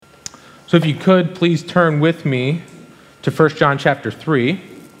So if you could, please turn with me to 1 John chapter 3.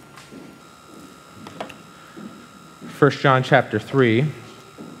 1 John chapter 3.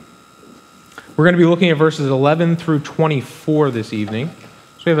 We're going to be looking at verses 11 through 24 this evening.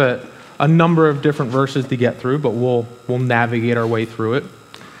 So we have a number of different verses to get through, but we'll navigate our way through it.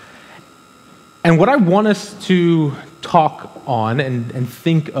 And what I want us to talk on and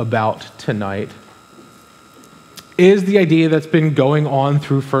think about tonight is the idea that's been going on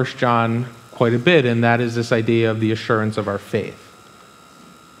through 1 John quite a bit, and that is this idea of the assurance of our faith.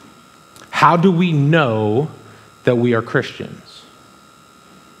 How do we know that we are Christians?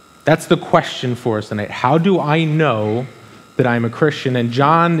 That's the question for us tonight. How do I know that I'm a Christian? And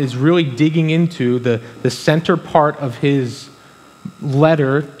John is really digging into the center part of his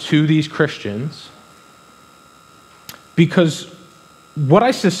letter to these Christians, because what I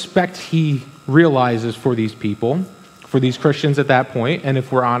suspect he realizes for these people, for these Christians at that point, and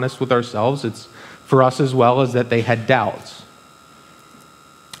if we're honest with ourselves, it's for us as well, is that they had doubts.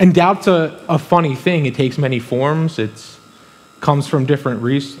 And doubt's a funny thing. It takes many forms. It comes from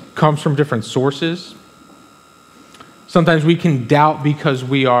different sources. Sometimes we can doubt because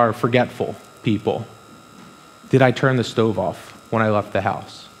we are forgetful people. Did I turn the stove off when I left the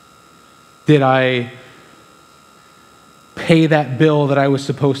house? Did I pay that bill that I was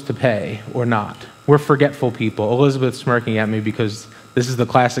supposed to pay or not? We're forgetful people. Elizabeth's smirking at me because this is the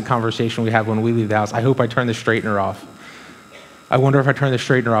classic conversation we have when we leave the house. I hope I turn the straightener off. I wonder if I turn the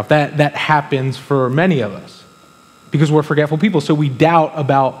straightener off. That happens for many of us because we're forgetful people. So we doubt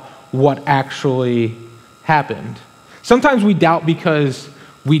about what actually happened. Sometimes we doubt because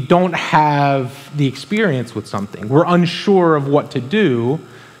we don't have the experience with something. We're unsure of what to do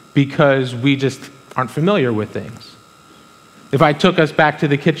because we just aren't familiar with things. If I took us back to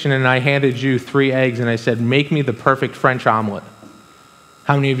the kitchen and I handed you 3 eggs and I said, make me the perfect French omelet,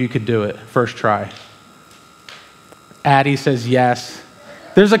 how many of you could do it? First try. Addie says yes.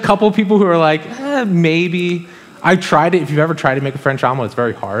 There's a couple people who are like, maybe. I've tried it. If you've ever tried to make a French omelet, it's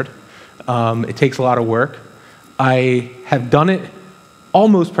very hard. It takes a lot of work. I have done it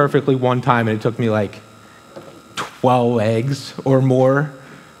almost perfectly one time, and it took me like 12 eggs or more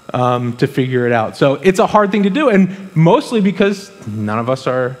to figure it out. So it's a hard thing to do, and mostly because none of us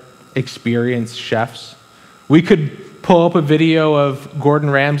are experienced chefs. We could pull up a video of Gordon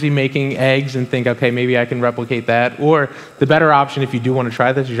Ramsay making eggs and think, okay, maybe I can replicate that. Or the better option, if you do want to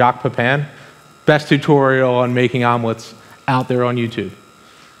try this, Jacques Pepin, best tutorial on making omelets out there on YouTube.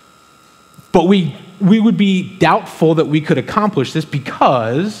 But we would be doubtful that we could accomplish this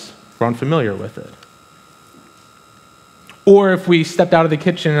because we're unfamiliar with it. Or if we stepped out of the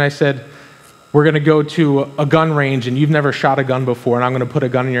kitchen and I said, we're going to go to a gun range and you've never shot a gun before, and I'm going to put a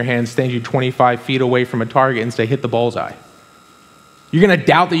gun in your hand, stand you 25 feet away from a target and say, hit the bullseye. You're going to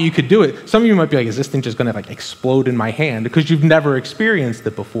doubt that you could do it. Some of you might be like, is this thing just going to explode in my hand? Because you've never experienced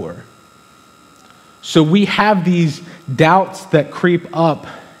it before. So we have these doubts that creep up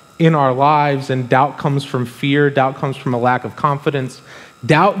in our lives, and doubt comes from fear. Doubt comes from a lack of confidence.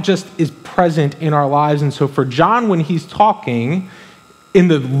 Doubt just is present in our lives. And so for John, when he's talking in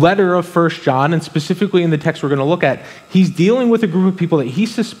the letter of 1 John, and specifically in the text we're going to look at, he's dealing with a group of people that he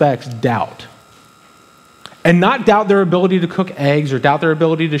suspects doubt. And not doubt their ability to cook eggs or doubt their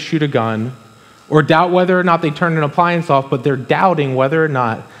ability to shoot a gun or doubt whether or not they turn an appliance off, but they're doubting whether or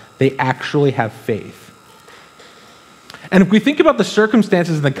not they actually have faith. And if we think about the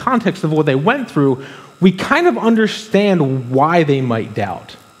circumstances and the context of what they went through, we kind of understand why they might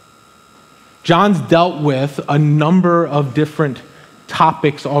doubt. John's dealt with a number of different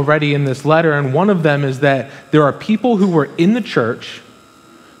topics already in this letter, and one of them is that there are people who were in the church,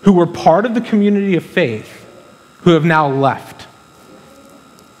 who were part of the community of faith, who have now left.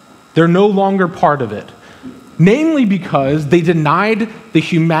 They're no longer part of it, namely because they denied the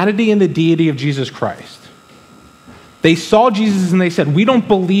humanity and the deity of Jesus Christ. They saw Jesus and they said, we don't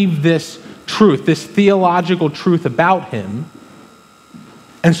believe this truth, this theological truth about him.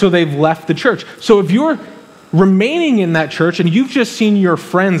 And so they've left the church. So if you're remaining in that church and you've just seen your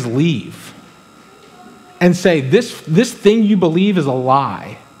friends leave and say, this thing you believe is a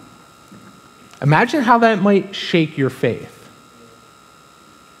lie, imagine how that might shake your faith.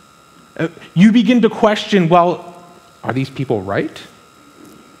 You begin to question, well, are these people right?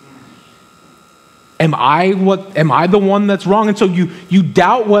 Am I the one that's wrong? And so you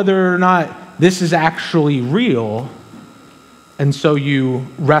doubt whether or not this is actually real. And so you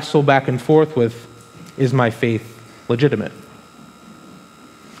wrestle back and forth with, is my faith legitimate?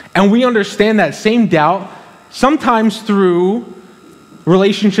 And we understand that same doubt sometimes through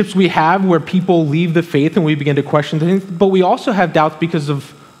relationships we have where people leave the faith and we begin to question things, but we also have doubts because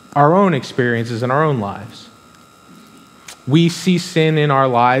of our own experiences in our own lives. We see sin in our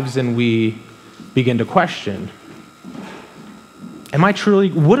lives and we begin to question,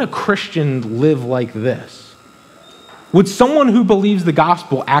 would a Christian live like this? Would someone who believes the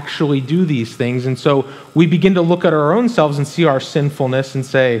gospel actually do these things? And so we begin to look at our own selves and see our sinfulness and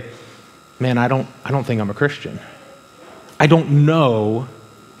say, man, I don't think I'm a Christian. I don't know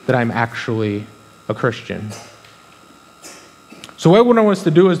that I'm actually a Christian. So what I want us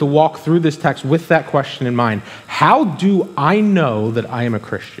to do is to walk through this text with that question in mind. How do I know that I am a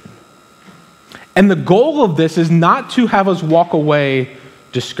Christian? And the goal of this is not to have us walk away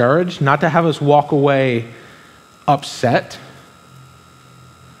discouraged, not to have us walk away upset,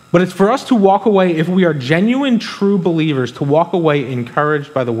 but it's for us to walk away, if we are genuine, true believers, to walk away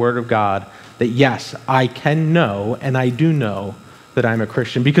encouraged by the Word of God that yes, I can know, and I do know that I'm a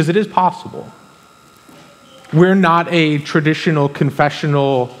Christian, because it is possible. We're not a traditional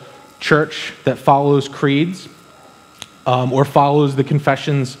confessional church that follows creeds or follows the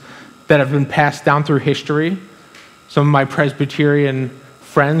confessions that have been passed down through history. Some of my Presbyterian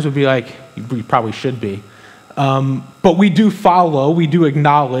friends would be like, you probably should be. But we do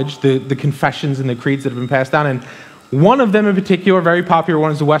acknowledge the confessions and the creeds that have been passed down. And one of them in particular, a very popular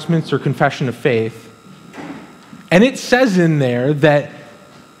one, is the Westminster Confession of Faith. And it says in there that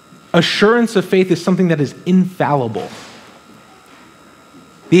assurance of faith is something that is infallible.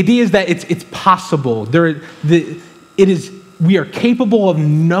 The idea is that it's possible. We are capable of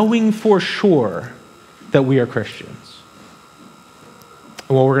knowing for sure that we are Christians.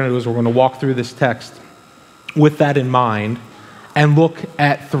 And what we're going to do is we're going to walk through this text with that in mind and look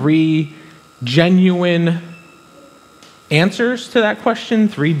at three genuine answers to that question,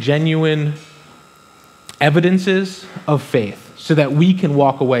 three genuine evidences of faith, so that we can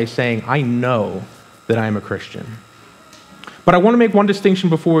walk away saying, I know that I am a Christian. But I want to make one distinction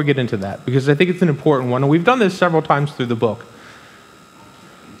before we get into that, because I think it's an important one, and we've done this several times through the book.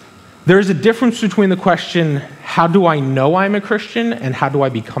 There is a difference between the question, how do I know I'm a Christian, and how do I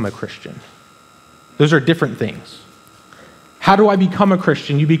become a Christian? Those are different things. How do I become a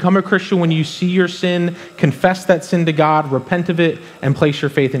Christian? You become a Christian when you see your sin, confess that sin to God, repent of it, and place your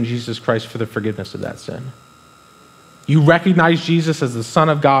faith in Jesus Christ for the forgiveness of that sin. You recognize Jesus as the Son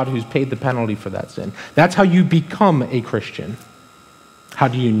of God who's paid the penalty for that sin. That's how you become a Christian. How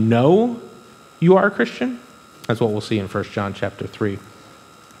do you know you are a Christian? That's what we'll see in 1 John chapter 3.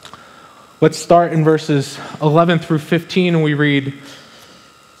 Let's start in verses 11 through 15, and we read,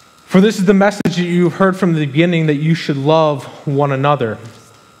 "For this is the message that you've heard from the beginning, that you should love one another.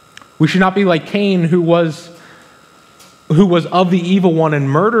 We should not be like Cain, who was of the evil one and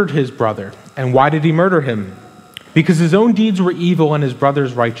murdered his brother. And why did he murder him? Because his own deeds were evil and his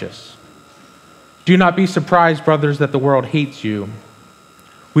brother's righteous. Do not be surprised, brothers, that the world hates you.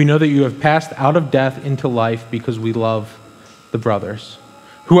 We know that you have passed out of death into life because we love the brothers.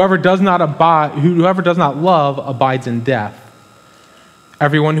 Whoever does not love abides in death.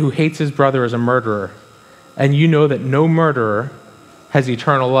 Everyone who hates his brother is a murderer, and you know that no murderer has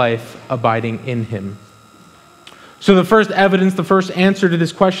eternal life abiding in him." So the first evidence, the first answer to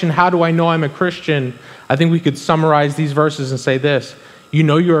this question, how do I know I'm a Christian? I think we could summarize these verses and say this: you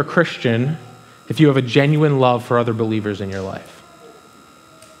know you're a Christian if you have a genuine love for other believers in your life.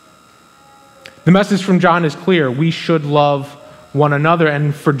 The message from John is clear. We should love one another,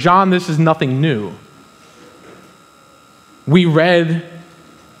 and for John, this is nothing new. We read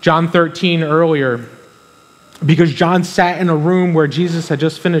John 13 earlier because John sat in a room where Jesus had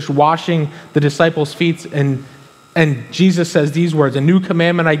just finished washing the disciples' feet, and Jesus says these words, "A new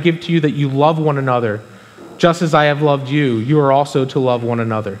commandment I give to you, that you love one another. Just as I have loved you, you are also to love one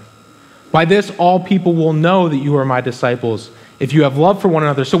another. By this, all people will know that you are my disciples, if you have love for one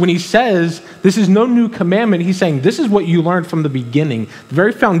another." So when he says this is no new commandment, he's saying this is what you learned from the beginning. The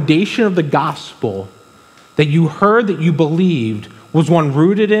very foundation of the gospel that you heard, that you believed, was one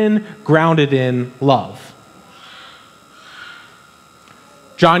rooted in, grounded in love.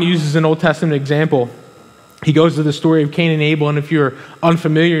 John uses an Old Testament example. He goes to the story of Cain and Abel, and if you're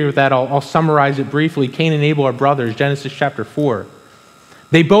unfamiliar with that, I'll summarize it briefly. Cain and Abel are brothers, Genesis chapter 4.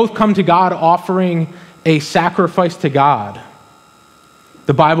 They both come to God offering a sacrifice to God.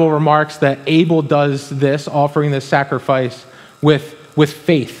 The Bible remarks that Abel does this, offering this sacrifice with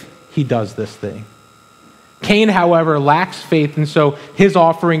faith. He does this thing. Cain, however, lacks faith, and so his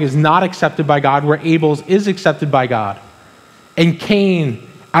offering is not accepted by God, where Abel's is accepted by God. And Cain,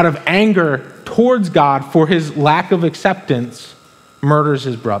 out of anger towards God for his lack of acceptance, murders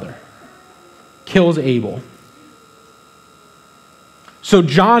his brother, kills Abel. So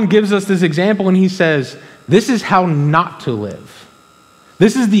John gives us this example, and he says, this is how not to live.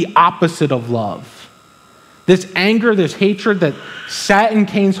 This is the opposite of love. This anger, this hatred that sat in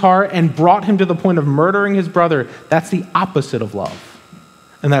Cain's heart and brought him to the point of murdering his brother, that's the opposite of love.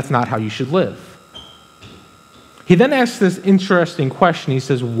 And that's not how you should live. He then asks this interesting question. He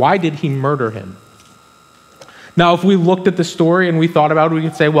says, why did he murder him? Now, if we looked at the story and we thought about it, we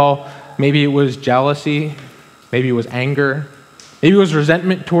could say, well, maybe it was jealousy, maybe it was anger, maybe it was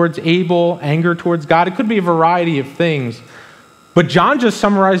resentment towards Abel, anger towards God. It could be a variety of things. But John just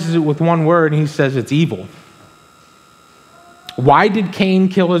summarizes it with one word, and he says it's evil. Why did Cain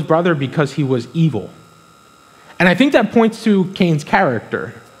kill his brother? Because he was evil. And I think that points to Cain's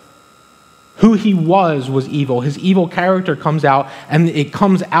character. Who he was evil. His evil character comes out, and it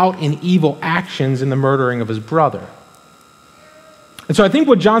comes out in evil actions in the murdering of his brother. And so I think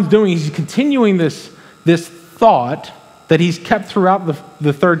what John's doing is he's continuing this thought that he's kept throughout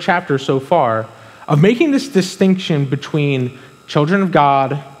the third chapter so far of making this distinction between children of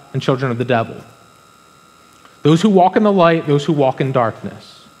God and children of the devil. Those who walk in the light, those who walk in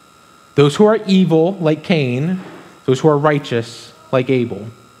darkness. Those who are evil, like Cain, those who are righteous, like Abel.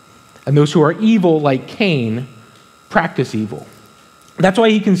 And those who are evil, like Cain, practice evil. That's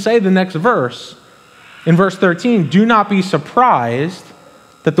why he can say the next verse, in verse 13, do not be surprised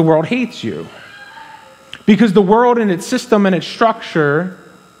that the world hates you. Because the world and its system and its structure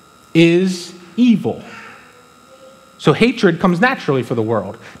is evil. So hatred comes naturally for the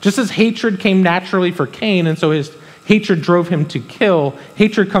world. Just as hatred came naturally for Cain, and so his hatred drove him to kill,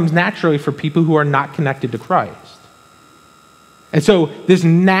 hatred comes naturally for people who are not connected to Christ. And so this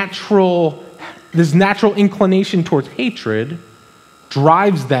natural inclination towards hatred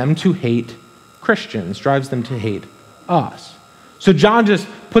drives them to hate Christians, drives them to hate us. So John just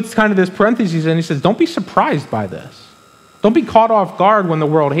puts kind of this parentheses in. He says, don't be surprised by this. Don't be caught off guard when the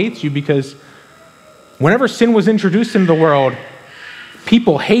world hates you, because whenever sin was introduced into the world,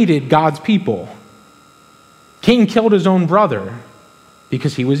 people hated God's people. Cain killed his own brother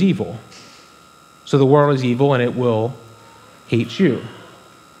because he was evil. So the world is evil and it will hate you.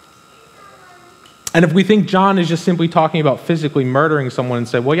 And if we think John is just simply talking about physically murdering someone and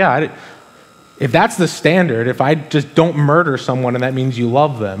say, well, yeah, if that's the standard, if I just don't murder someone and that means you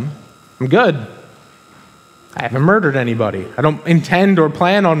love them, I'm good. I haven't murdered anybody. I don't intend or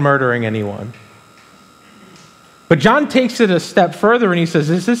plan on murdering anyone. But John takes it a step further and he says,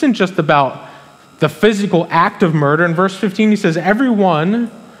 this isn't just about the physical act of murder. In verse 15, he says, everyone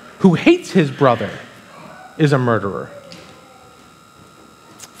who hates his brother is a murderer.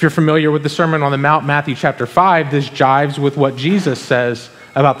 If you're familiar with the Sermon on the Mount, Matthew chapter 5, this jives with what Jesus says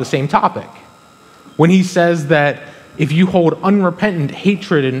about the same topic. When he says that if you hold unrepentant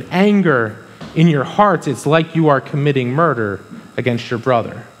hatred and anger in your hearts, it's like you are committing murder against your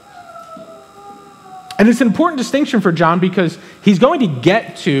brother. And it's an important distinction for John because he's going to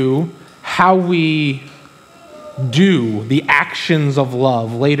get to how we do the actions of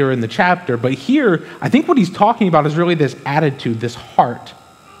love later in the chapter. But here, I think what he's talking about is really this attitude, this heart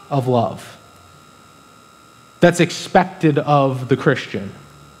of love that's expected of the Christian.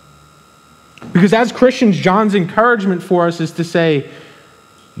 Because as Christians, John's encouragement for us is to say,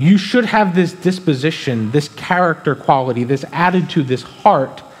 you should have this disposition, this character quality, this attitude, this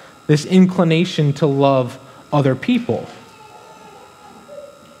heart, this inclination to love other people.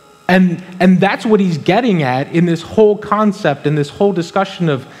 And that's what he's getting at in this whole concept, in this whole discussion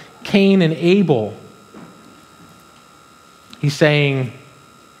of Cain and Abel. He's saying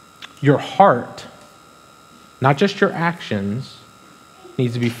your heart, not just your actions,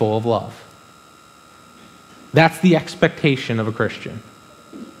 needs to be full of love. That's the expectation of a Christian.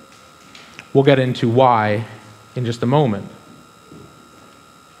 We'll get into why in just a moment.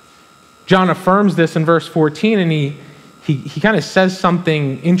 John affirms this in verse 14, and he kind of says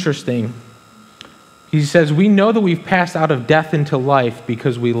something interesting. He says, we know that we've passed out of death into life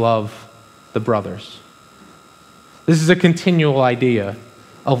because we love the brothers. This is a continual idea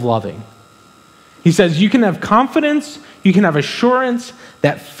of loving. He says, you can have confidence, you can have assurance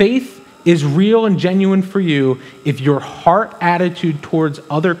that faith is real and genuine for you if your heart attitude towards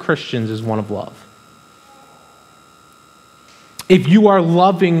other Christians is one of love. If you are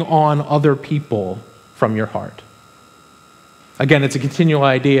loving on other people from your heart. Again, it's a continual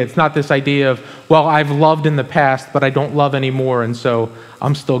idea. It's not this idea of, well, I've loved in the past, but I don't love anymore, and so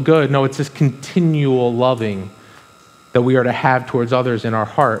I'm still good. No, it's this continual loving that we are to have towards others in our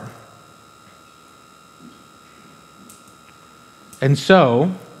heart. And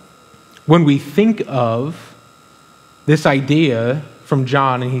so, when we think of this idea from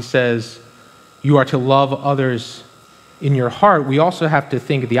John, and he says, you are to love others in your heart, we also have to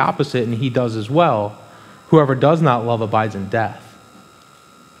think the opposite, and he does as well. Whoever does not love abides in death.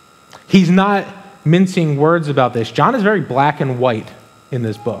 He's not mincing words about this. John is very black and white in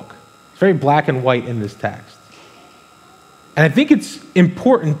this book. It's very black and white in this text. And I think it's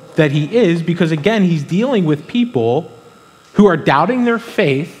important that he is because, again, he's dealing with people who are doubting their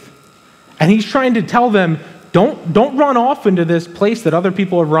faith, and he's trying to tell them, don't run off into this place that other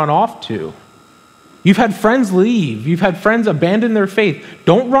people have run off to. You've had friends leave. You've had friends abandon their faith.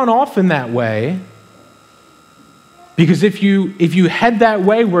 Don't run off in that way. Because if you head that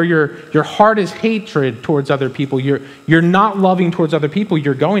way where your heart is hatred towards other people, you're not loving towards other people,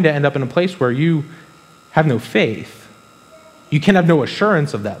 you're going to end up in a place where you have no faith. You can have no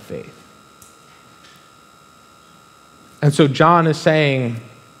assurance of that faith. And so John is saying,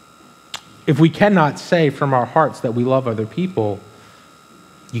 if we cannot say from our hearts that we love other people,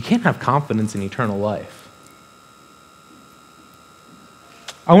 you can't have confidence in eternal life.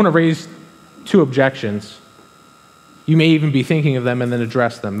 I want to raise two objections. You may even be thinking of them and then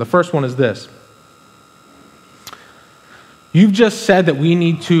address them. The first one is this. You've just said that we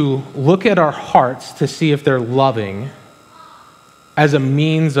need to look at our hearts to see if they're loving as a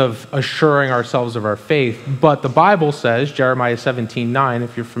means of assuring ourselves of our faith. But the Bible says, Jeremiah 17:9,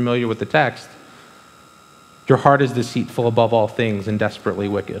 if you're familiar with the text, your heart is deceitful above all things and desperately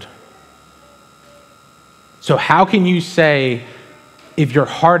wicked. So how can you say if your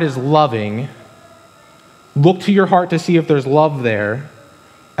heart is loving, look to your heart to see if there's love there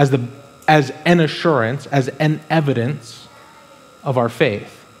as an assurance, as an evidence of our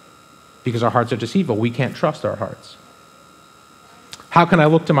faith? Because our hearts are deceitful. We can't trust our hearts. How can I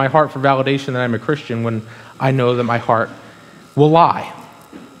look to my heart for validation that I'm a Christian when I know that my heart will lie?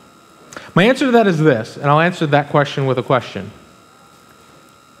 My answer to that is this, and I'll answer that question with a question.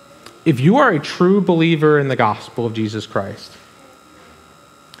 If you are a true believer in the gospel of Jesus Christ,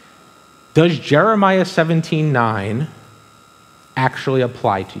 does Jeremiah 17:9 actually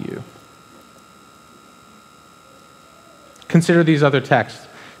apply to you? Consider these other texts.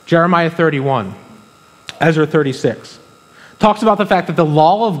 Jeremiah 31, Ezra 36. Talks about the fact that the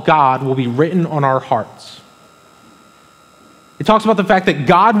law of God will be written on our hearts. It talks about the fact that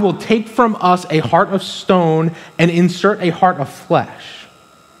God will take from us a heart of stone and insert a heart of flesh.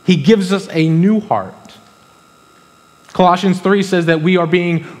 He gives us a new heart. Colossians 3 says that we are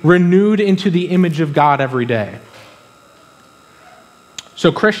being renewed into the image of God every day.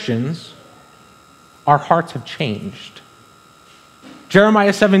 So Christians, our hearts have changed.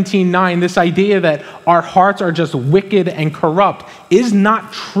 Jeremiah 17:9, this idea that our hearts are just wicked and corrupt is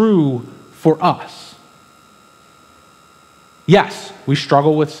not true for us. Yes, we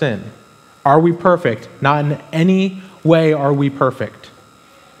struggle with sin. Are we perfect? Not in any way are we perfect.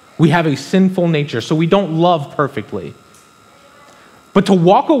 We have a sinful nature, so we don't love perfectly. But to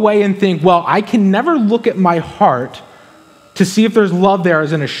walk away and think, well, I can never look at my heart to see if there's love there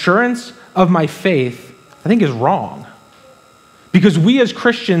as an assurance of my faith, I think is wrong. Because we as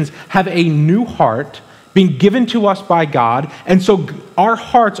Christians have a new heart being given to us by God, and so our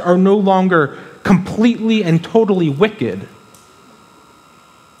hearts are no longer completely and totally wicked.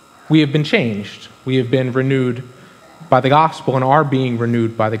 We have been changed. We have been renewed by the gospel and are being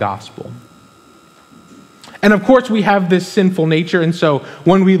renewed by the gospel. And of course, we have this sinful nature, and so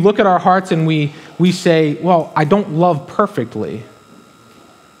when we look at our hearts and we say, well, I don't love perfectly.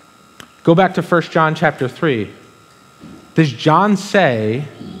 Go back to 1 John chapter 3. Does John say,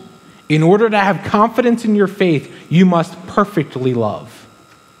 in order to have confidence in your faith, you must perfectly love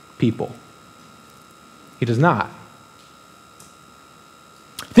people? He does not.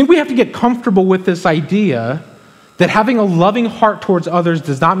 I think we have to get comfortable with this idea that having a loving heart towards others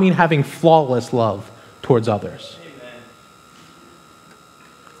does not mean having flawless love towards others. Amen.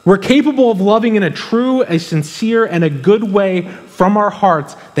 We're capable of loving in a true, a sincere, and a good way from our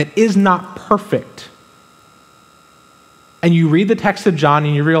hearts that is not perfect. And you read the text of John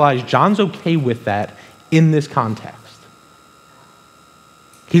and you realize John's okay with that in this context.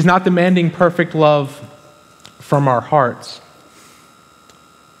 He's not demanding perfect love from our hearts.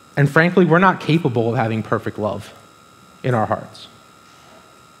 And frankly, we're not capable of having perfect love in our hearts.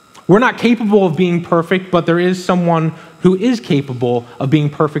 We're not capable of being perfect, but there is someone who is capable of being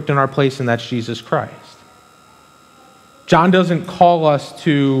perfect in our place, and that's Jesus Christ. John doesn't call us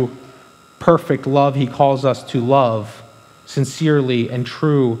to perfect love. He calls us to love sincerely and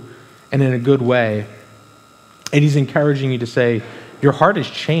true and in a good way. And he's encouraging you to say, your heart has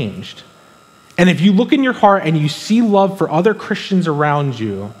changed. And if you look in your heart and you see love for other Christians around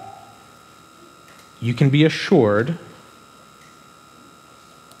you, you can be assured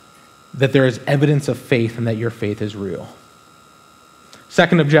that there is evidence of faith and that your faith is real.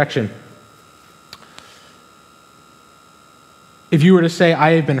 Second objection. If you were to say,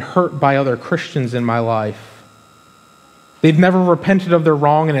 I have been hurt by other Christians in my life, they've never repented of their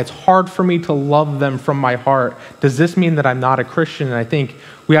wrong, and it's hard for me to love them from my heart, does this mean that I'm not a Christian? And I think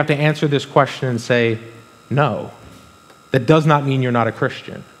we have to answer this question and say, no, that does not mean you're not a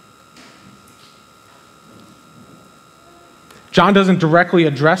Christian. John doesn't directly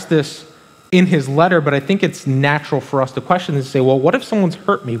address this in his letter, but I think it's natural for us to question and say, well, what if someone's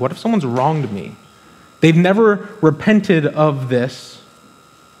hurt me? What if someone's wronged me? They've never repented of this.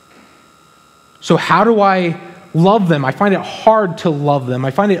 So how do I love them? I find it hard to love them.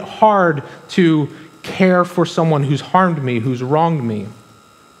 I find it hard to care for someone who's harmed me, who's wronged me.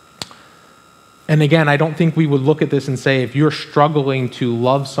 And again, I don't think we would look at this and say, if you're struggling to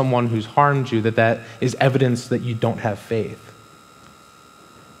love someone who's harmed you, that is evidence that you don't have faith.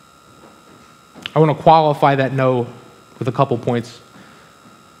 I want to qualify that no with a couple points.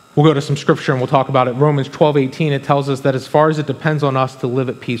 We'll go to some scripture and we'll talk about it. Romans 12:18, it tells us that as far as it depends on us to live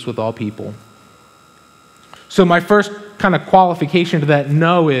at peace with all people. So my first kind of qualification to that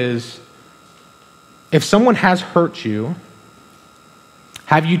no is, if someone has hurt you,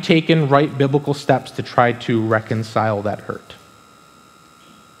 have you taken right biblical steps to try to reconcile that hurt?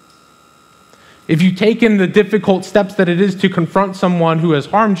 If you've taken the difficult steps that it is to confront someone who has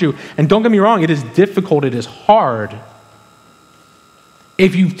harmed you, and don't get me wrong, it is difficult, it is hard.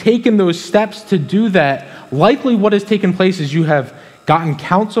 If you've taken those steps to do that, likely what has taken place is you have gotten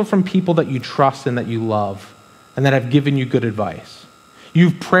counsel from people that you trust and that you love, and that have given you good advice.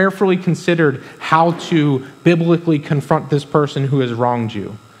 You've prayerfully considered how to biblically confront this person who has wronged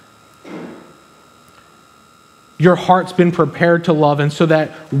you. Your heart's been prepared to love, and so that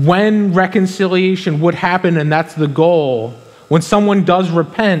when reconciliation would happen, and that's the goal, when someone does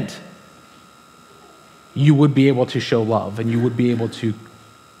repent, you would be able to show love, and you would be able to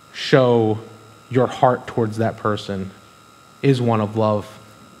show your heart towards that person is one of love.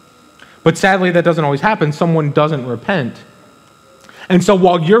 But sadly, that doesn't always happen. Someone doesn't repent. And so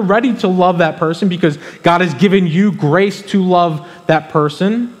while you're ready to love that person because God has given you grace to love that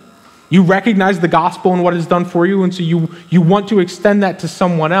person, you recognize the gospel and what it's done for you, and so you want to extend that to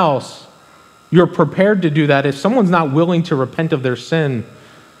someone else. You're prepared to do that. If someone's not willing to repent of their sin,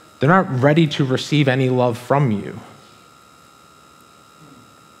 they're not ready to receive any love from you.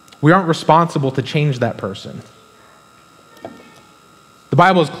 We aren't responsible to change that person. The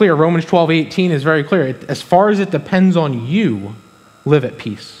Bible is clear. Romans 12:18 is very clear. As far as it depends on you, live at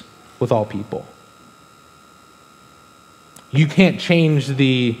peace with all people. You can't change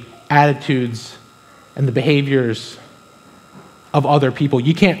the attitudes and the behaviors of other people.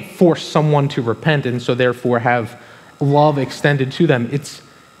 You can't force someone to repent and so therefore have love extended to them.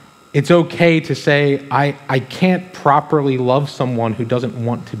 It's okay to say, I can't properly love someone who doesn't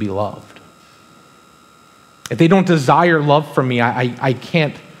want to be loved. If they don't desire love from me, I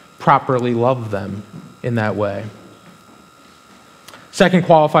can't properly love them in that way. Second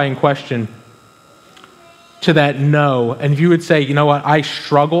qualifying question to that no, and if you would say, you know what, I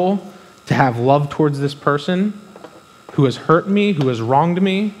struggle to have love towards this person who has hurt me, who has wronged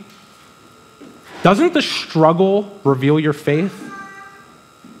me, doesn't the struggle reveal your faith?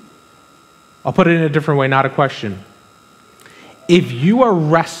 I'll put it in a different way, not a question. If you are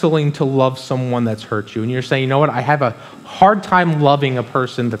wrestling to love someone that's hurt you, and you're saying, you know what, I have a hard time loving a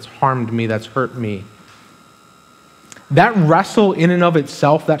person that's harmed me, that's hurt me, that wrestle in and of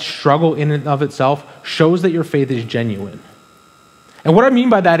itself, that struggle in and of itself, shows that your faith is genuine. And what I mean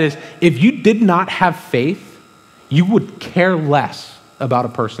by that is, if you did not have faith, you would care less about a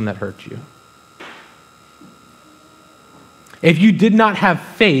person that hurt you. If you did not have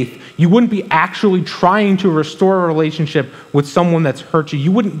faith, you wouldn't be actually trying to restore a relationship with someone that's hurt you.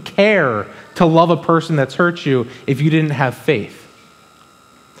 You wouldn't care to love a person that's hurt you if you didn't have faith.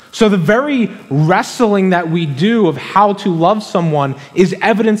 So the very wrestling that we do of how to love someone is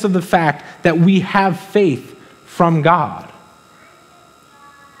evidence of the fact that we have faith from God.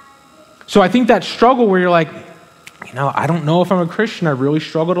 So I think that struggle where you're like, you know, I don't know if I'm a Christian. I really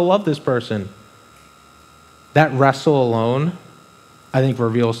struggle to love this person. That wrestle alone, I think,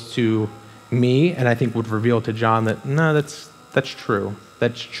 reveals to me, and I think would reveal to John that, no, that's true.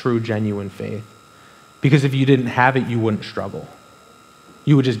 That's true, genuine faith. Because if you didn't have it, you wouldn't struggle.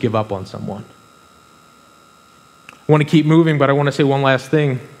 You would just give up on someone. I want to keep moving, but I want to say one last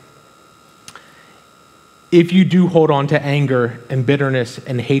thing. If you do hold on to anger and bitterness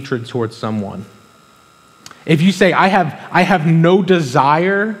and hatred towards someone, if you say, I have no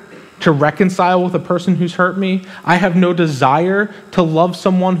desire to reconcile with a person who's hurt me, I have no desire to love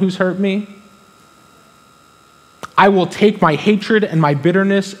someone who's hurt me, I will take my hatred and my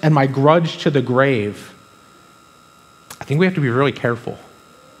bitterness and my grudge to the grave. I think we have to be really careful.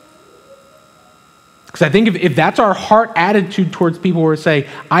 Because I think if that's our heart attitude towards people where we say,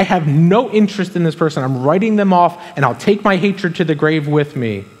 I have no interest in this person, I'm writing them off, and I'll take my hatred to the grave with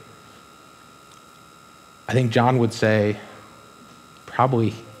me, I think John would say,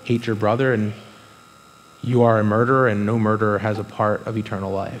 probably hate your brother, and you are a murderer, and no murderer has a part of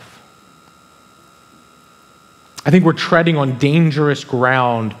eternal life. I think we're treading on dangerous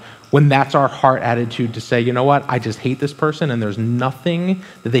ground when that's our heart attitude to say, you know what, I just hate this person, and there's nothing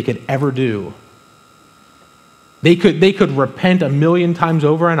that they could ever do. They could repent 1,000,000 times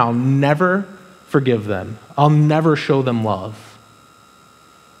over, and I'll never forgive them. I'll never show them love.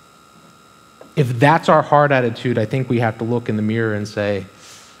 If that's our heart attitude, I think we have to look in the mirror and say,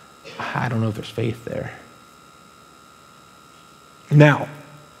 I don't know if there's faith there. Now,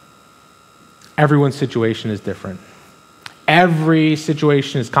 everyone's situation is different. Every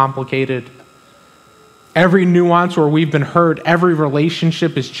situation is complicated. Every nuance where we've been hurt, every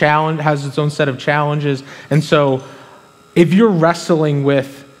relationship is has its own set of challenges. And so if you're wrestling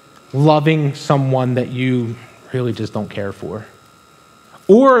with loving someone that you really just don't care for,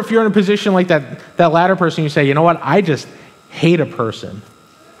 or if you're in a position like that latter person, you say, you know what, I just hate a person.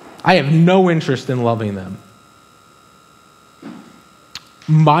 I have no interest in loving them.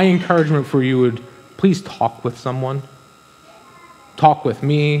 My encouragement for you would, please talk with someone. Talk with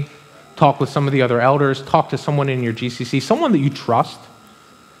me. Talk with some of the other elders. Talk to someone in your GCC, someone that you trust.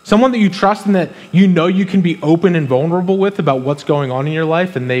 Someone that you trust and that you know you can be open and vulnerable with about what's going on in your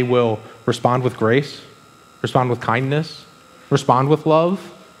life, and they will respond with grace, respond with kindness, respond with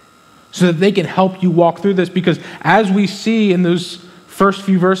love, so that they can help you walk through this. Because as we see in those first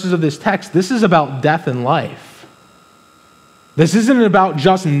few verses of this text, this is about death and life. This isn't about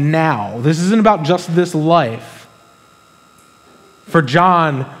just now. This isn't about just this life. For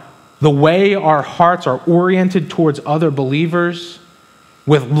John, the way our hearts are oriented towards other believers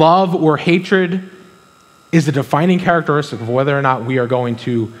with love or hatred is the defining characteristic of whether or not we are going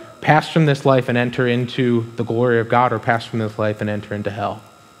to pass from this life and enter into the glory of God, or pass from this life and enter into hell.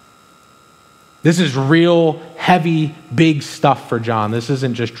 This is real, heavy, big stuff for John. This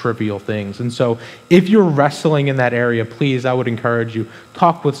isn't just trivial things. And so if you're wrestling in that area, please, I would encourage you,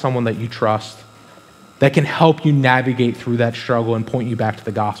 talk with someone that you trust that can help you navigate through that struggle and point you back to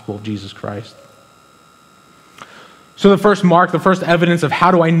the gospel of Jesus Christ. So the first mark, the first evidence of how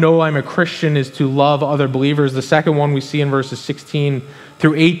do I know I'm a Christian is to love other believers. The second one we see in verses 16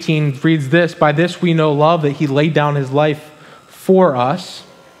 through 18 reads this: by this we know love, that he laid down his life for us,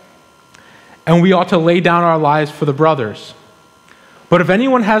 and we ought to lay down our lives for the brothers. But if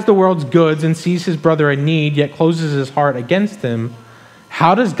anyone has the world's goods and sees his brother in need, yet closes his heart against him,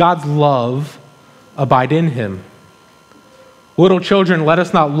 how does God's love abide in him? Little children, let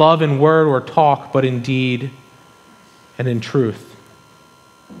us not love in word or talk, but in deed and in truth.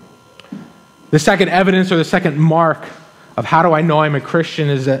 The second evidence, or the second mark of how do I know I'm a Christian,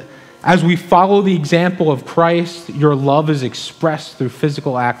 is that as we follow the example of Christ, your love is expressed through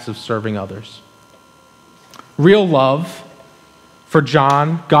physical acts of serving others. Real love, for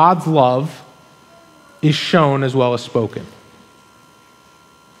John, God's love, is shown as well as spoken.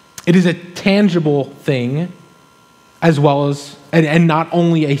 It is a tangible thing as well as, and not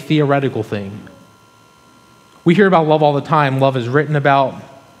only a theoretical thing. We hear about love all the time. Love is written about.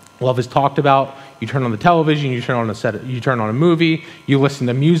 Love is talked about. You turn on the television, you turn on a movie, you listen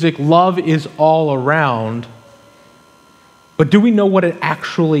to music. Love is all around. But do we know what it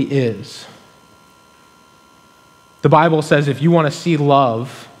actually is? The Bible says if you want to see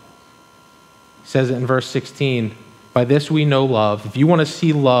love, it says it in verse 16, by this we know love. If you want to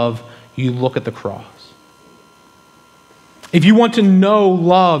see love, you look at the cross. If you want to know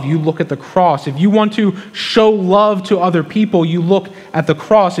love, you look at the cross. If you want to show love to other people, you look at the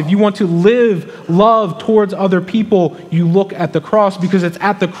cross. If you want to live love towards other people, you look at the cross, because it's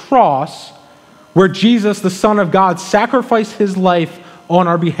at the cross where Jesus, the Son of God, sacrificed his life on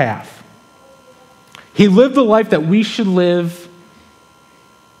our behalf. He lived the life that we should live,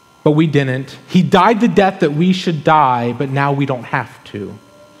 but we didn't. He died the death that we should die, but now we don't have to.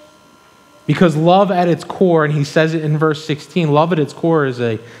 Because love at its core, and he says it in verse 16, love at its core is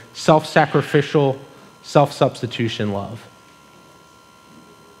a self-sacrificial, self-substitution love.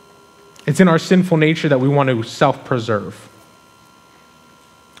 It's in our sinful nature that we want to self-preserve.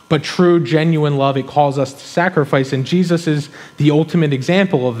 But true, genuine love, it calls us to sacrifice, and Jesus is the ultimate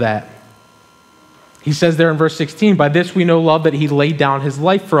example of that. He says there in verse 16, by this we know love, that he laid down his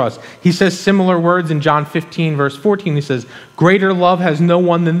life for us. He says similar words in John 15, verse 14. He says, greater love has no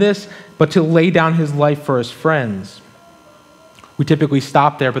one than this, but to lay down his life for his friends. We typically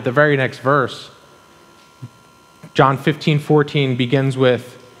stop there, but the very next verse John 15:14 begins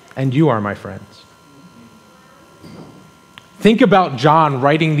with, "And you are my friends." Think about John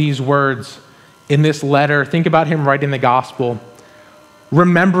writing these words in this letter. Think about him writing the gospel,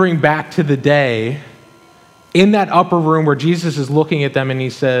 remembering back to the day in that upper room where Jesus is looking at them and he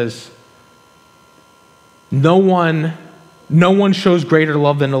says, no one shows greater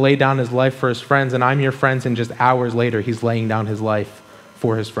love than to lay down his life for his friends, and I'm your friends, and just hours later, he's laying down his life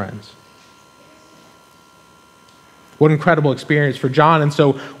for his friends. What an incredible experience for John. And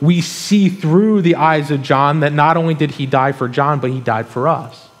so we see through the eyes of John that not only did he die for John, but he died for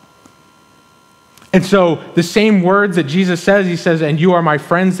us. And so the same words that Jesus says, he says, "And you are my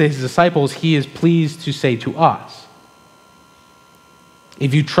friends," to his disciples, he is pleased to say to us.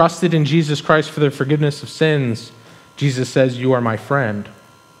 If you trusted in Jesus Christ for the forgiveness of sins, Jesus says, "You are my friend."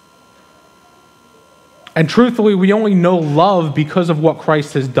 And truthfully, we only know love because of what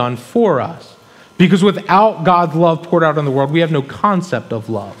Christ has done for us. Because without God's love poured out on the world, we have no concept of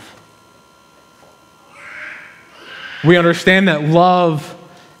love. We understand that love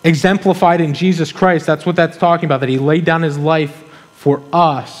exemplified in Jesus Christ, that's what that's talking about, that he laid down his life for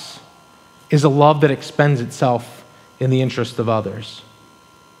us, is a love that expends itself in the interest of others.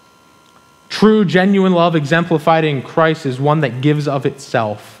 True, genuine love exemplified in Christ is one that gives of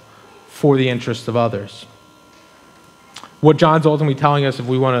itself for the interest of others. What John's ultimately telling us, if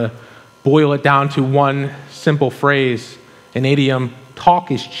we want to boil it down to one simple phrase, an idiom, talk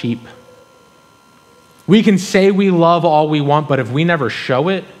is cheap. We can say we love all we want, but if we never show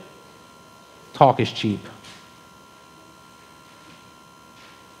it, talk is cheap.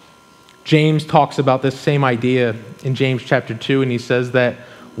 James talks about this same idea in James chapter 2, and he says that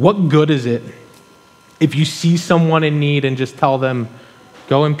what good is it if you see someone in need and just tell them,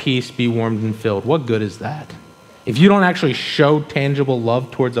 "Go in peace, be warmed and filled"? What good is that? If you don't actually show tangible love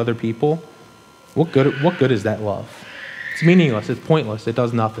towards other people, what good is that love? It's meaningless, it's pointless, it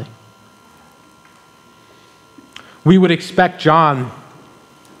does nothing. We would expect John,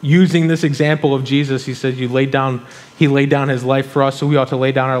 using this example of Jesus, he said he laid down his life for us, so we ought to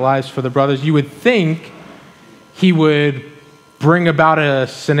lay down our lives for the brothers. You would think he would bring about a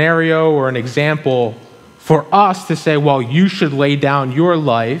scenario or an example for us to say, well, you should lay down your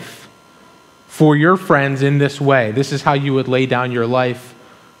life for your friends in this way. This is how you would lay down your life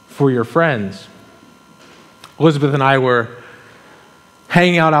for your friends. Elizabeth and I were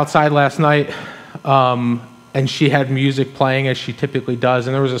hanging out outside last night, and she had music playing as she typically does,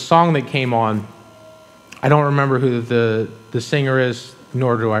 and there was a song that came on. I don't remember who the singer is,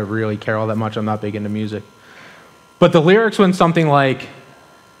 nor do I really care all that much. I'm not big into music. But the lyrics went something like,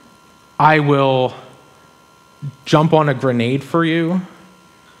 "I will jump on a grenade for you.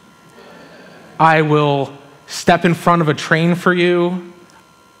 I will step in front of a train for you.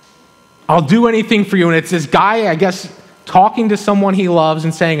 I'll do anything for you." And it's this guy, I guess, talking to someone he loves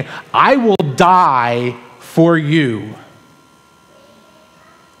and saying, "I will die for you."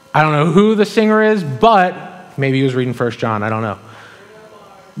 I don't know who the singer is, but maybe he was reading 1 John. I don't know.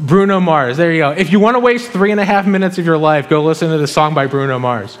 Bruno Mars. There you go. If you want to waste 3.5 minutes of your life, go listen to the song by Bruno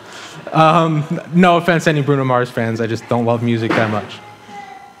Mars. No offense to any Bruno Mars fans. I just don't love music that much.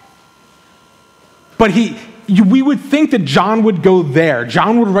 But we would think that John would go there.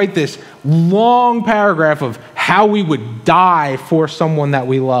 John would write this long paragraph of how we would die for someone that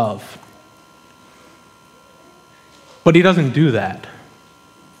we love. But he doesn't do that.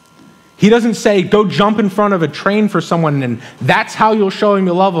 He doesn't say, go jump in front of a train for someone and that's how you'll show him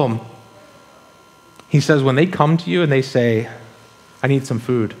you love them. He says, when they come to you and they say, "I need some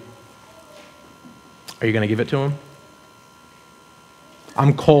food," are you going to give it to him?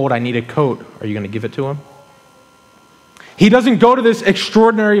 "I'm cold, I need a coat," are you going to give it to him? He doesn't go to this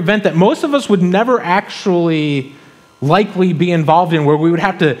extraordinary event that most of us would never actually likely be involved in, where we would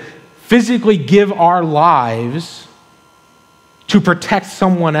have to physically give our lives to protect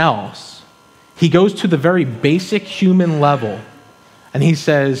someone else. He goes to the very basic human level, and he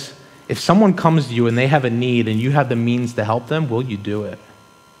says, if someone comes to you and they have a need and you have the means to help them, will you do it?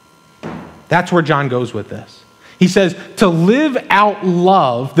 That's where John goes with this. He says, to live out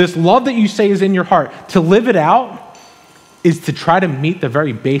love, this love that you say is in your heart, to live it out is to try to meet the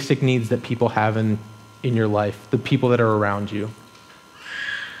very basic needs that people have in your life, the people that are around you.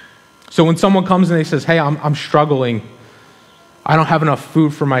 So when someone comes and they says, "Hey, I'm struggling, I don't have enough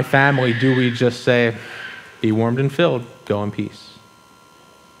food for my family," do we just say, "Be warmed and filled, go in peace"?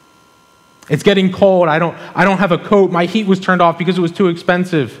 It's getting cold, I don't have a coat, my heat was turned off because it was too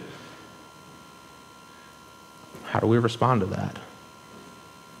expensive. How do we respond to that?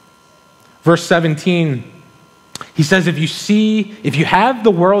 Verse 17, he says, if you have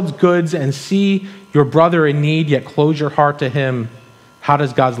the world's goods and see your brother in need, yet close your heart to him, how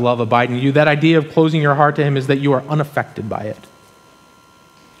does God's love abide in you? That idea of closing your heart to him is that you are unaffected by it.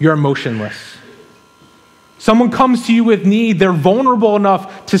 You're emotionless. Someone comes to you with need, they're vulnerable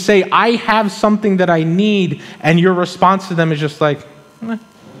enough to say, I have something that I need, and your response to them is just like,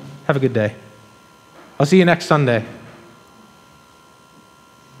 have a good day. I'll see you next Sunday.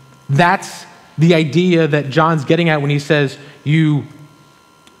 That's the idea that John's getting at when he says, you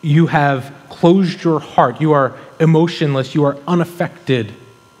have closed your heart. You are emotionless. You are unaffected.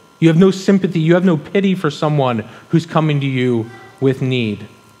 You have no sympathy. You have no pity for someone who's coming to you with need.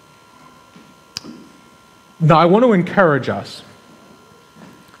 Now, I want to encourage us.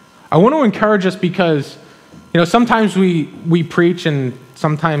 I want to encourage us because, sometimes we preach and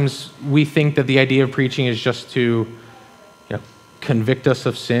sometimes we think that the idea of preaching is just to, convict us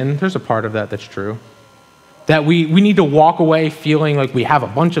of sin. There's a part of that that's true. That we need to walk away feeling like we have a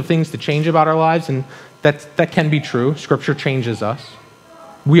bunch of things to change about our lives, and that can be true. Scripture changes us.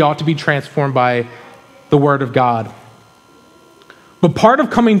 We ought to be transformed by the Word of God. But part of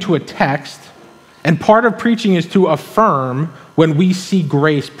coming to a text and part of preaching is to affirm when we see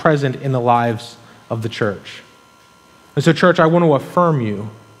grace present in the lives of the church. And so, church, I want to affirm you.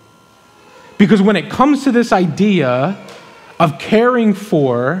 Because when it comes to this idea of caring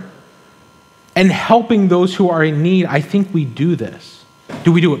for and helping those who are in need, I think we do this.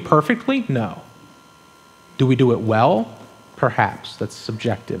 Do we do it perfectly? No. Do we do it well? Perhaps. That's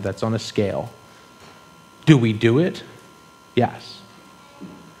subjective. That's on a scale. Do we do it? Yes.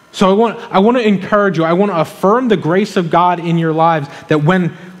 So I want to encourage you. I want to affirm the grace of God in your lives that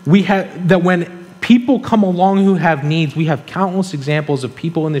when people come along who have needs, we have countless examples of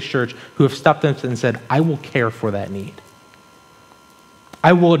people in this church who have stepped up and said, I will care for that need.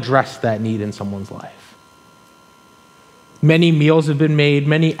 I will address that need in someone's life. Many meals have been made.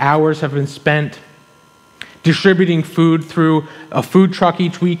 Many hours have been spent distributing food through a food truck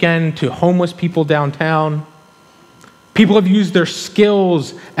each weekend to homeless people downtown. People have used their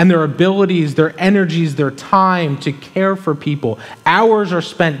skills and their abilities, their energies, their time to care for people. Hours are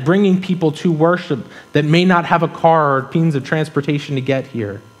spent bringing people to worship that may not have a car or means of transportation to get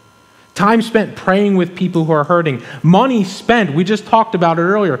here. Time spent praying with people who are hurting. Money spent, we just talked about it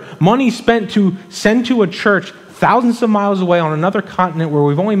earlier, money spent to send to a church thousands of miles away on another continent where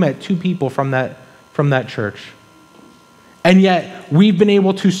we've only met 2 people from that church. And yet, we've been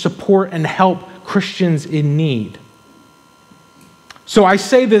able to support and help Christians in need. So I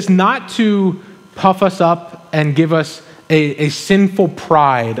say this not to puff us up and give us a sinful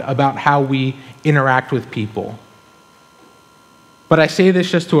pride about how we interact with people. But I say this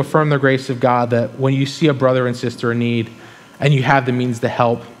just to affirm the grace of God that when you see a brother and sister in need and you have the means to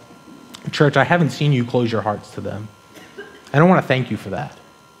help, church, I haven't seen you close your hearts to them. And I want to thank you for that.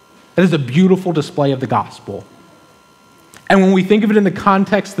 That is a beautiful display of the gospel. And when we think of it in the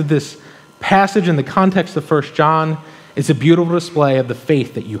context of this passage, in the context of 1 John, it's a beautiful display of the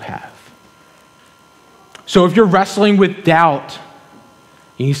faith that you have. So if you're wrestling with doubt,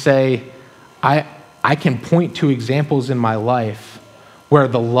 and you say, I can point to examples in my life where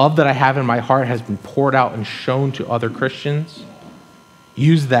the love that I have in my heart has been poured out and shown to other Christians,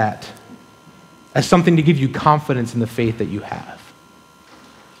 use that as something to give you confidence in the faith that you have.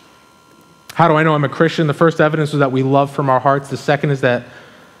 How do I know I'm a Christian? The first evidence is that we love from our hearts. The second is that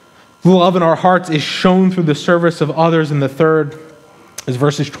love in our hearts is shown through the service of others. And the third is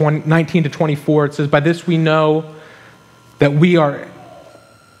verses 19 to 24. It says, by this we know that we are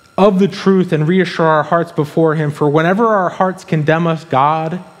of the truth and reassure our hearts before him. For whenever our hearts condemn us,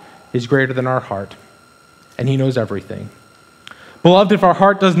 God is greater than our heart, and he knows everything. Beloved, if our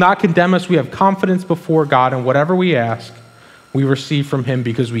heart does not condemn us, we have confidence before God, and whatever we ask, we receive from him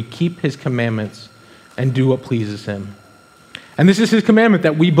because we keep his commandments and do what pleases him. And this is his commandment,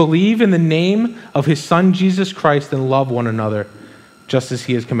 that we believe in the name of his Son, Jesus Christ, and love one another, just as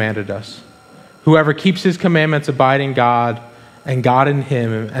he has commanded us. Whoever keeps his commandments abide in God, and God in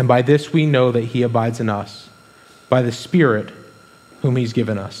him, and by this we know that he abides in us, by the Spirit whom he's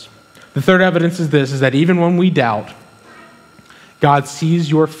given us. The third evidence is this, is that even when we doubt, God sees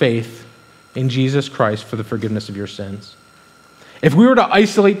your faith in Jesus Christ for the forgiveness of your sins. If we were to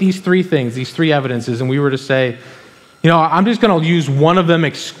isolate these 3 things, these 3 evidences, and we were to say, I'm just going to use one of them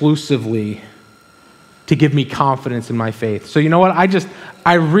exclusively to give me confidence in my faith. So you know what?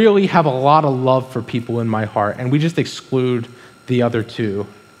 I really have a lot of love for people in my heart, and we just exclude the other 2.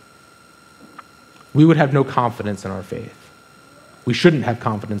 We would have no confidence in our faith. We shouldn't have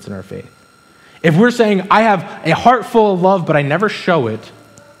confidence in our faith. If we're saying, I have a heart full of love, but I never show it,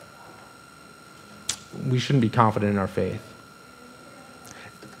 we shouldn't be confident in our faith.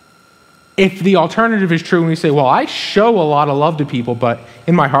 If the alternative is true and we say, well, I show a lot of love to people, but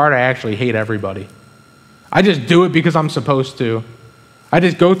in my heart, I actually hate everybody. I just do it because I'm supposed to. I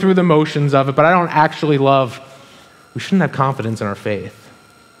just go through the motions of it, but I don't actually love. We shouldn't have confidence in our faith.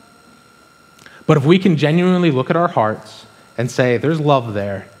 But if we can genuinely look at our hearts and say, there's love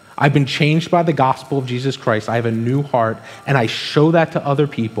there. I've been changed by the gospel of Jesus Christ. I have a new heart, and I show that to other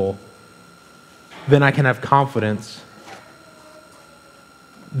people, then I can have confidence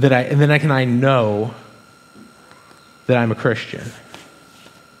I know that I'm a Christian.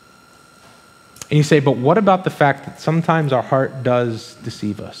 And you say, but what about the fact that sometimes our heart does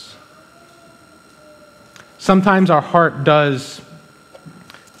deceive us? Sometimes our heart does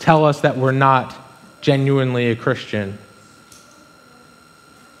tell us that we're not genuinely a Christian.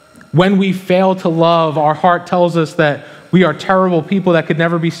 When we fail to love, our heart tells us that we are terrible people that could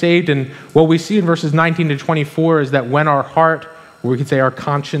never be saved. And what we see in verses 19 to 24 is that when our heart, or we could say our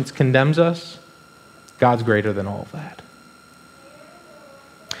conscience, condemns us, God's greater than all of that.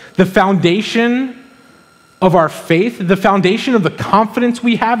 The foundation of our faith, the foundation of the confidence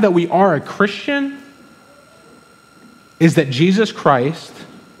we have that we are a Christian, is that Jesus Christ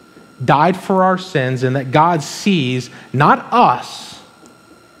died for our sins and that God sees not us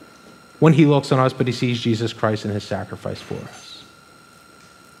when he looks on us, but he sees Jesus Christ and his sacrifice for us.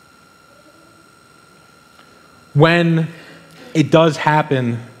 When it does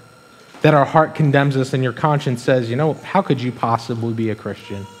happen that our heart condemns us and your conscience says, how could you possibly be a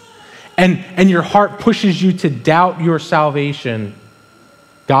Christian? And your heart pushes you to doubt your salvation,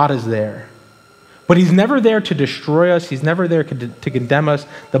 God is there. But he's never there to destroy us. He's never there to condemn us.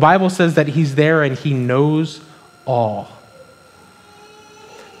 The Bible says that he's there and he knows all.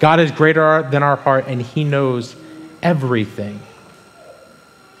 God is greater than our heart and he knows everything.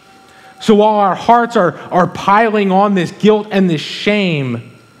 So while our hearts are piling on this guilt and this shame,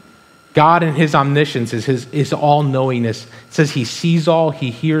 God in his omniscience, his all-knowingness, says he sees all,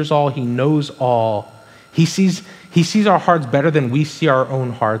 he hears all, he knows all. He sees our hearts better than we see our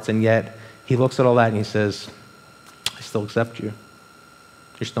own hearts, and yet he looks at all that and he says, I still accept you.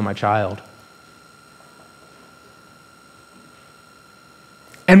 You're still my child.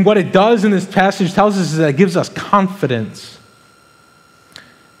 And what it does in this passage tells us is that it gives us confidence.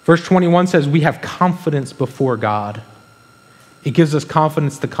 Verse 21 says we have confidence before God. It gives us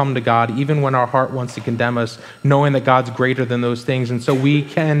confidence to come to God even when our heart wants to condemn us, knowing that God's greater than those things. And so we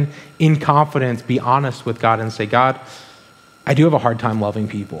can, in confidence, be honest with God and say, God, I do have a hard time loving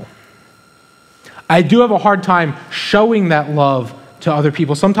people. I do have a hard time showing that love to other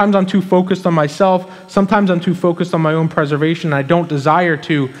people. Sometimes I'm too focused on myself. Sometimes I'm too focused on my own preservation. I don't desire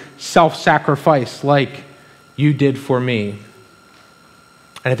to self-sacrifice like you did for me.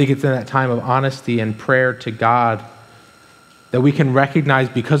 And I think it's in that time of honesty and prayer to God that we can recognize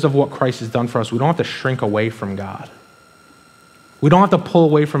because of what Christ has done for us, we don't have to shrink away from God. We don't have to pull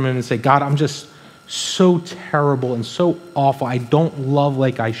away from him and say, God, I'm just so terrible and so awful. I don't love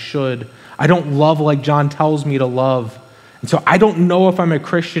like I should. I don't love like John tells me to love. And so I don't know if I'm a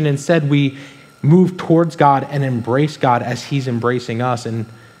Christian. Instead, we move towards God and embrace God as he's embracing us. And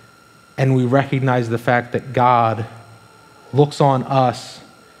we recognize the fact that God looks on us,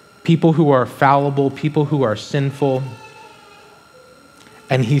 people who are fallible, people who are sinful,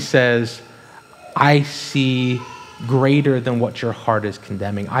 and he says, I see greater than what your heart is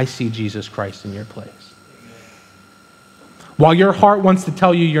condemning. I see Jesus Christ in your place. While your heart wants to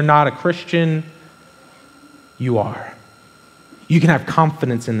tell you you're not a Christian, you are. You can have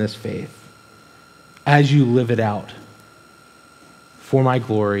confidence in this faith as you live it out for my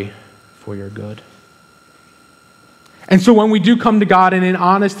glory, for your good. And so when we do come to God and in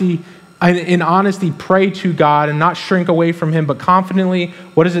honesty pray to God and not shrink away from him, but confidently,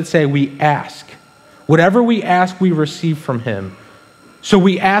 what does it say? We ask. Whatever we ask, we receive from him. So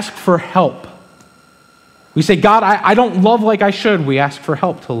we ask for help. We say, God, I don't love like I should. We ask for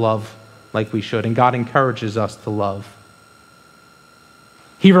help to love like we should, and God encourages us to love.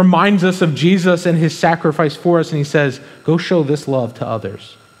 He reminds us of Jesus and his sacrifice for us, and he says, go show this love to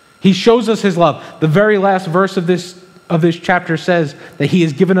others. He shows us his love. The very last verse of this chapter says that he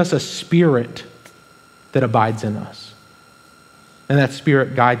has given us a spirit that abides in us. And that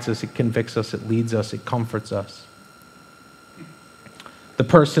spirit guides us, it convicts us, it leads us, it comforts us. The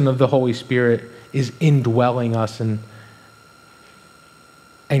person of the Holy Spirit is indwelling us, and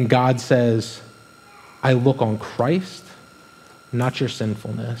God says, I look on Christ, not your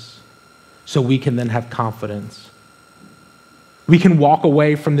sinfulness, so we can then have confidence. We can walk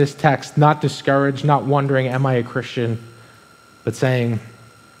away from this text not discouraged, not wondering, am I a Christian? But saying,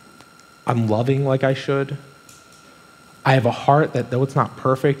 I'm loving like I should. I have a heart that, though it's not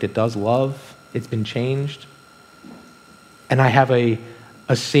perfect, it does love. It's been changed. And I have a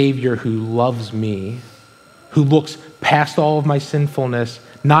Savior who loves me, who looks past all of my sinfulness,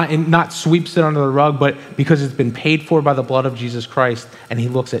 not sweeps it under the rug, but because it's been paid for by the blood of Jesus Christ, and he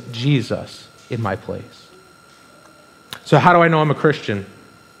looks at Jesus in my place. So how do I know I'm a Christian?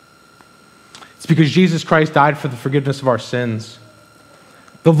 It's because Jesus Christ died for the forgiveness of our sins.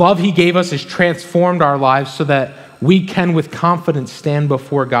 The love he gave us has transformed our lives so that we can with confidence stand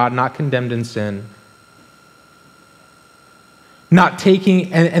before God, not condemned in sin. And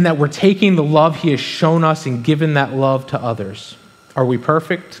that we're taking the love he has shown us and given that love to others. Are we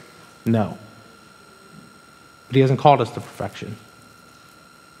perfect? No. But he hasn't called us to perfection.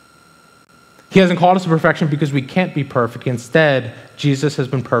 He hasn't called us to perfection because we can't be perfect. Instead, Jesus has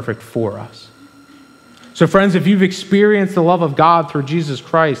been perfect for us. So friends, if you've experienced the love of God through Jesus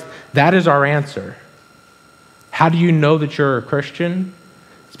Christ, that is our answer. How do you know that you're a Christian?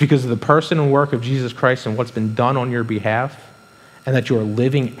 It's because of the person and work of Jesus Christ and what's been done on your behalf, and that you are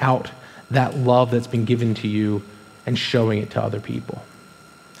living out that love that's been given to you and showing it to other people.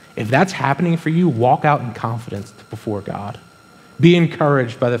 If that's happening for you, walk out in confidence before God. Be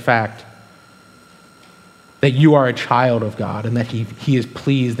encouraged by the fact that you are a child of God and that he is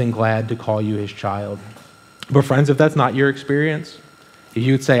pleased and glad to call you his child. But friends, if that's not your experience, if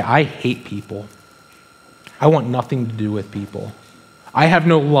you would say, I hate people, I want nothing to do with people, I have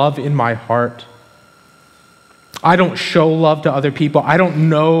no love in my heart, I don't show love to other people, I don't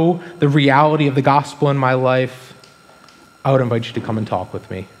know the reality of the gospel in my life, I would invite you to come and talk with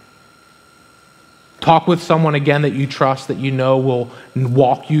me. Talk with someone, again, that you trust, that you know will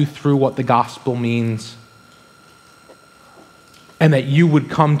walk you through what the gospel means, and that you would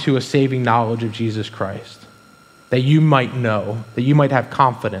come to a saving knowledge of Jesus Christ, that you might know, that you might have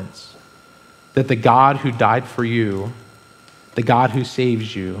confidence that the God who died for you, the God who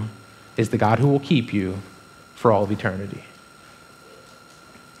saves you, is the God who will keep you for all of eternity.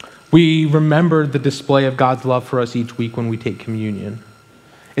 We remember the display of God's love for us each week when we take communion.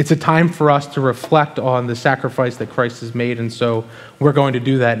 It's a time for us to reflect on the sacrifice that Christ has made, and so we're going to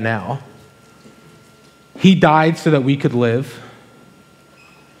do that now. He died so that we could live,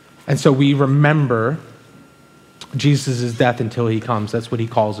 and so we remember Jesus' death until he comes. That's what he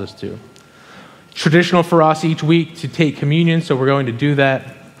calls us to. Traditional for us each week to take communion, so we're going to do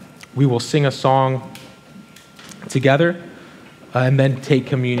that. We will sing a song together and then take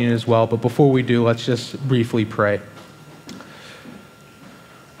communion as well. But before we do, let's just briefly pray.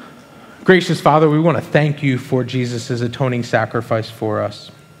 Gracious Father, we want to thank you for Jesus' atoning sacrifice for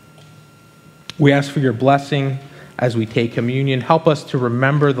us. We ask for your blessing as we take communion. Help us to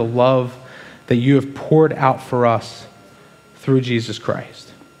remember the love that you have poured out for us through Jesus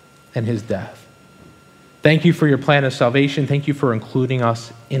Christ and his death. Thank you for your plan of salvation. Thank you for including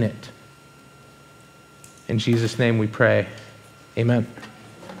us in it. In Jesus' name we pray. Amen.